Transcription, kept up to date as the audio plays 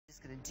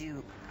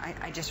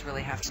I just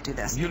really have to do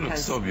this. You look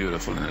so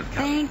beautiful in it,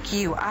 Kelly. Thank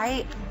you.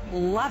 I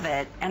love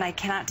it, and I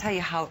cannot tell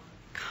you how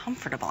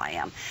comfortable I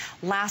am.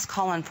 Last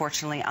call,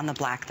 unfortunately, on the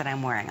black that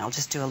I'm wearing. I'll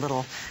just do a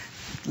little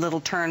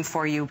turn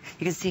for you.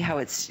 You can see how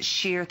it's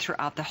sheer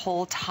throughout the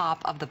whole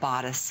top of the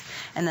bodice,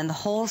 and then the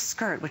whole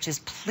skirt, which is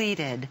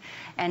pleated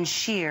and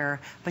sheer,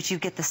 but you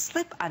get the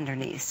slip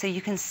underneath. So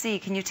you can see,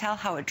 can you tell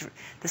how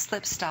the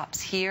slip stops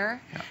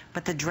here,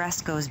 but the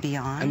dress goes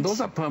beyond? And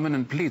those are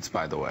permanent pleats,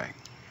 by the way.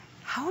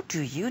 How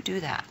do you do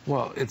that?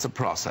 Well, it's a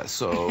process,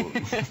 so...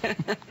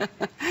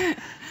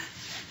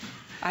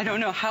 I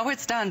don't know how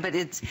it's done, but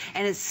it's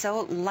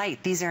so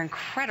light. These are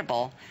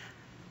incredible.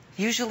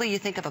 Usually you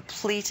think of a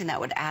pleat and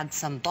that would add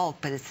some bulk,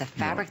 but it's the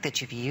fabric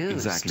that you've used.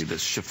 Exactly, the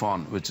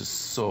chiffon, which is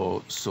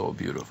so, so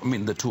beautiful. I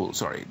mean, the tulle,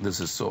 sorry. This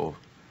is so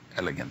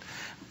elegant.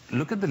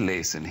 Look at the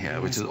lace in here,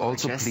 which is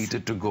also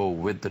pleated to go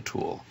with the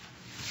tulle.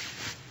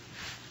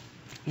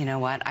 You know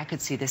what? I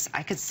could see this.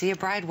 I could see a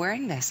bride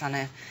wearing this on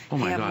a... Oh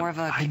my God! More of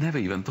a, I never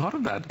even thought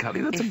of that, Kelly.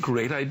 That's a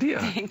great idea.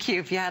 Thank you.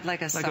 If you had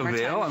like a summertime... Like a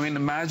veil. I mean,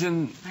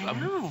 imagine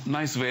a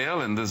nice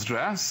veil in this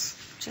dress.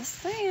 Just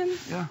saying.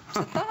 Yeah. It's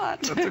a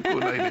thought. That's a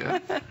cool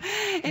idea.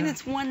 And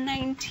it's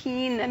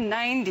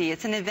 $119.90.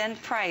 It's an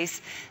event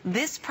price.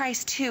 This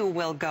price too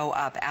will go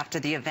up after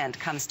the event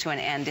comes to an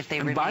end if they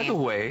remain. By the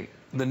way,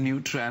 the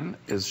new trend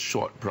is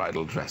short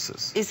bridal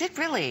dresses. Is it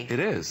really? It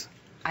is.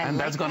 And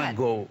that's going to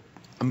go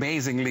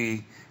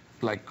amazingly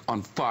like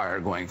on fire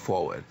going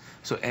forward.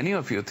 So any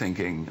of you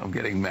thinking of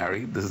getting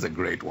married, this is a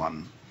great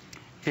one.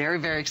 Very,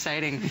 very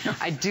exciting.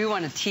 I do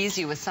want to tease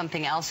you with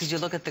something else as you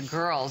look at the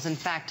girls. In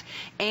fact,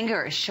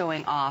 Anger is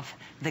showing off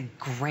the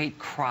great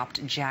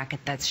cropped jacket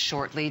that's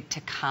shortly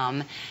to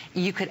come.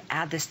 You could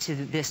add this to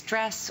this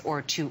dress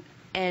or to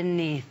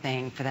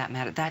anything for that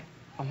matter. That,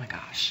 oh my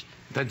gosh.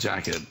 That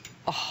jacket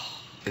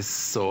is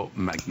so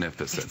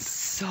magnificent. It's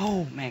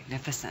so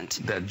magnificent.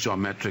 That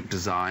geometric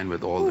design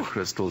with all the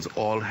crystals,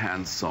 all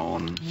hand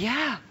sewn.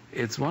 Yeah.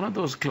 It's one of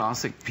those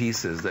classic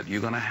pieces that you're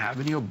going to have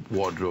in your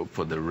wardrobe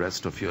for the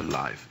rest of your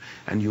life.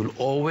 And you'll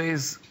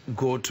always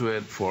go to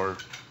it for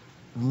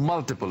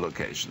multiple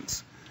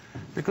occasions.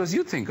 Because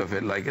you think of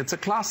it like it's a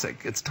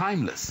classic. It's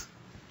timeless.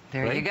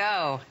 There you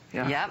go.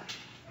 Yeah. Yep.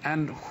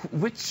 And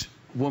which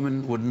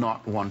woman would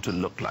not want to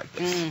look like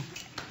this?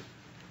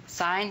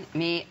 Sign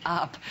me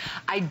up.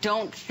 I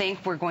don't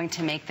think we're going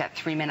to make that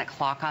 3-minute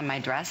clock on my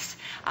dress.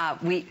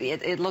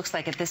 It looks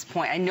like at this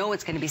point, I know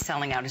it's going to be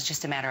selling out. It's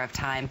just a matter of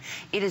time.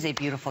 It is a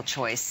beautiful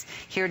choice.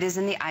 Here it is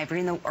in the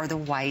ivory or the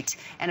white.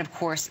 And of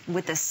course,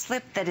 with the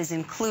slip that is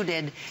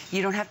included,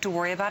 you don't have to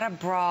worry about a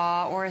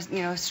bra or a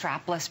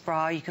strapless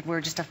bra. You could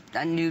wear just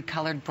a nude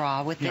colored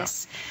bra with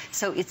this.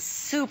 So it's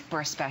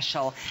super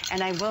special.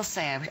 And I will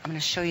say, I'm going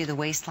to show you the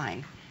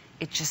waistline.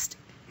 It's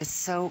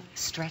so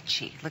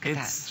stretchy. Look at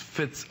that. It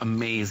fits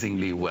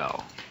amazingly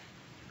well.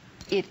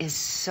 It is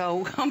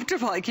so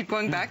comfortable. I keep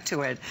going back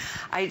to it.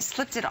 I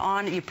slipped it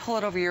on. You pull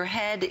it over your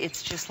head.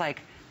 It's just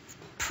like,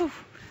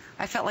 poof.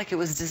 I felt like it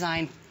was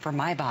designed for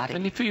my body.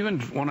 And if you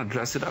even want to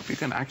dress it up, you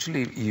can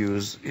actually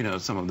use,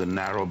 some of the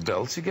narrow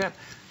belts you get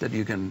that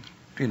you can,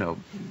 belt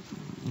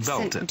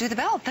it. Do the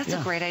belt. That's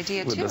a great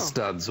idea, too. With the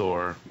studs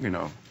or,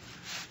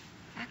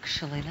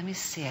 Actually, let me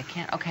see. I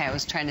can't. Okay, I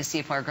was trying to see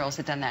if our girls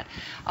had done that.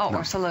 Oh,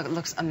 Ursula, it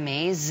looks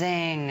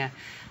amazing.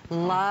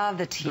 Love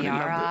the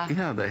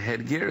tiara. The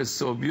headgear is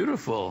so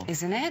beautiful.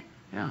 Isn't it?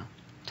 Yeah.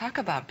 Talk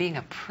about being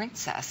a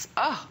princess.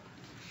 Oh,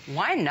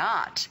 why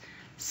not?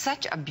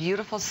 Such a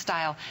beautiful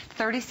style.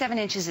 37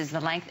 inches is the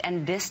length,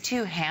 and this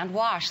too, hand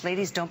wash.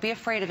 Ladies, don't be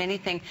afraid of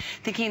anything,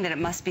 thinking that it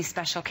must be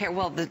special care.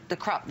 Well,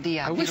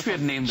 I wish we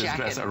had named this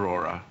dress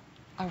Aurora.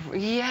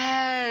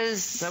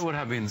 Yes. That would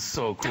have been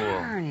so cool.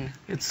 Darn.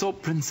 It's so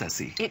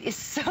princessy. It is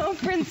so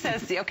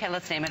princessy. Okay,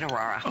 let's name it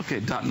Aurora. Okay,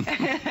 done.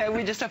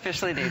 We just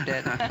officially named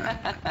it.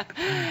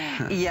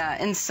 Yeah,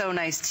 and so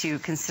nice, too,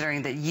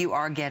 considering that you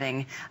are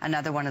getting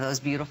another one of those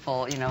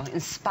beautiful,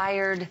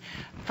 inspired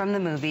from the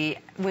movie.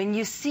 When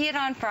you see it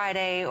on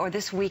Friday or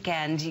this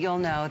weekend, you'll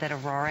know that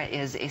Aurora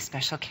is a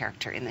special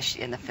character in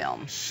the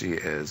film. She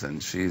is,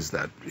 and she's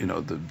that,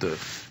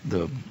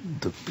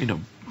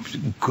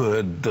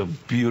 good, the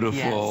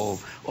beautiful,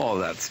 all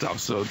that stuff.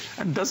 So,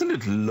 and doesn't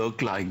it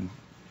look like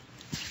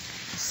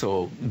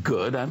so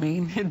good? I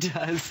mean, it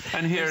does.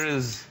 And here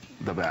is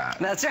the bad.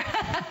 That's right.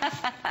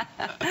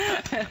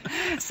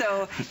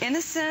 So,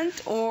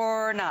 innocent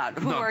or not?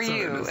 Who are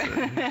you?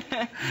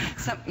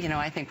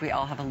 I think we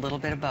all have a little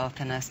bit of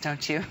both in us,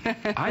 don't you?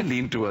 I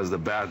lean towards the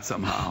bad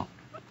somehow.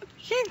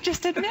 He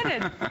just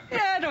admitted.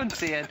 Yeah, I don't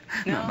see it.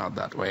 No, not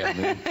that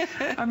way.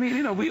 I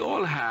mean, we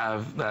all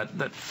have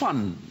that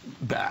fun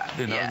bad,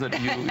 that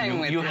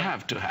you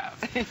have to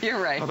have. You're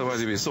right.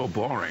 Otherwise, it'd be so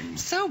boring.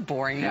 So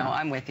boring. Yeah. No,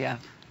 I'm with you. I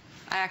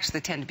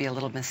actually tend to be a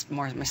little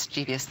more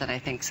mischievous than I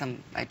think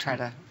I try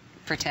to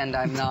pretend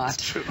I'm not.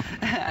 That's true.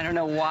 I don't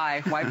know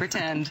why. Why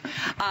pretend?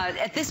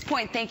 At this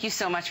point, thank you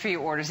so much for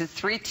your orders. It's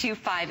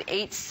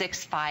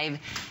 325-865.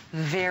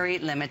 Very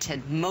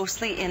limited.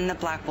 Mostly in the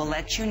black. We'll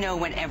let you know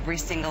when every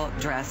single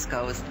dress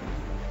goes.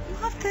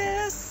 Love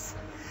this.